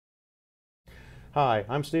Hi,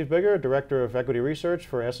 I'm Steve Bigger, Director of Equity Research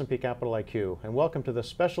for S&P Capital IQ, and welcome to this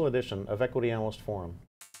special edition of Equity Analyst Forum.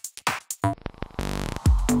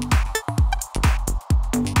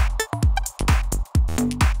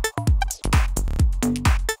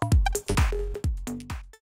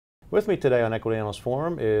 With me today on Equity Analyst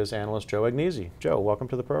Forum is Analyst Joe Agnese. Joe, welcome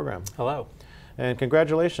to the program. Hello. And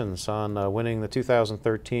congratulations on winning the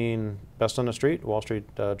 2013 Best on the Street Wall Street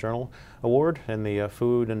Journal Award in the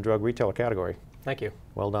Food and Drug Retailer category. Thank you.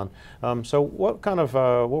 Well done. So what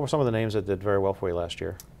were some of the names that did very well for you last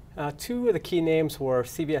year? Two of the key names were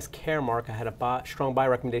CVS Caremark. I had a strong buy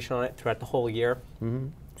recommendation on it throughout the whole year.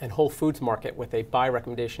 And Whole Foods Market with a buy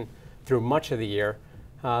recommendation through much of the year.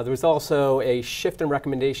 There was also a shift in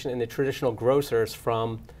recommendation in the traditional grocers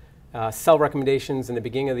from sell recommendations in the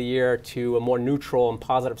beginning of the year to a more neutral and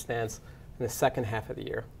positive stance in the second half of the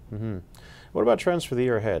year. What about trends for the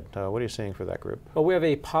year ahead? What are you seeing for that group? Well, we have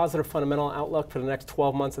a positive fundamental outlook for the next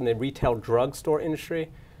 12 months in the retail drugstore industry.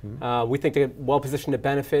 We think they're well positioned to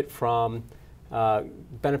benefit from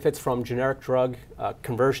benefits from generic drug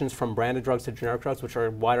conversions from branded drugs to generic drugs, which are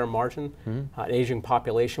a wider margin, an aging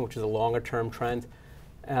population, which is a longer term trend.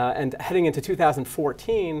 And heading into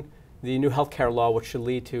 2014, the new healthcare law, which should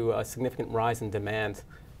lead to a significant rise in demand.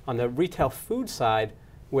 On the retail food side,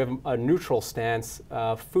 we have a neutral stance.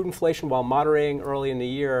 Food inflation, while moderating early in the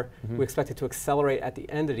year, we expect it to accelerate at the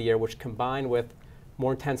end of the year, which combined with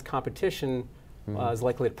more intense competition is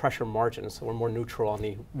likely to pressure margins. So we're more neutral on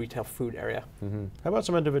the retail food area. How about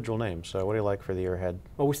some individual names? What do you like for the year ahead?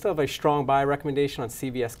 Well, we still have a strong buy recommendation on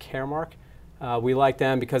CVS Caremark. We like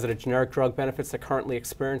them because of the generic drug benefits they're currently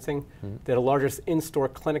experiencing. They're the largest in-store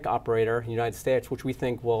clinic operator in the United States, which we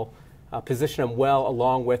think will position them well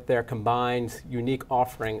along with their combined unique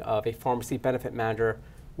offering of a pharmacy benefit manager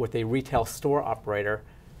with a retail store operator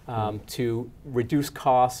to reduce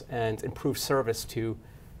costs and improve service to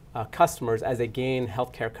customers as they gain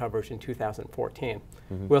healthcare coverage in 2014.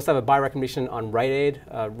 We also have a buy recommendation on Rite-Aid,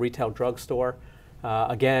 a retail drugstore.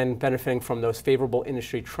 Again, benefiting from those favorable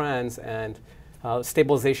industry trends and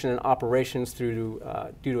stabilization in operations due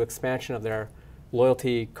to expansion of their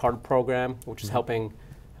loyalty card program, which is helping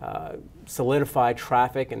solidify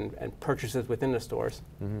traffic and purchases within the stores.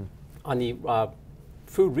 On the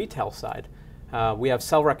food retail side, we have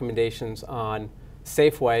sell recommendations on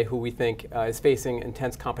Safeway, who we think is facing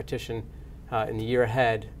intense competition in the year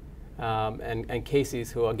ahead, and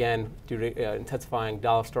Casey's, who again, due to intensifying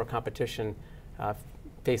dollar store competition,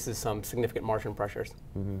 faces some significant margin pressures.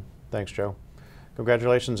 Thanks, Joe.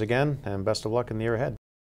 Congratulations again, and best of luck in the year ahead.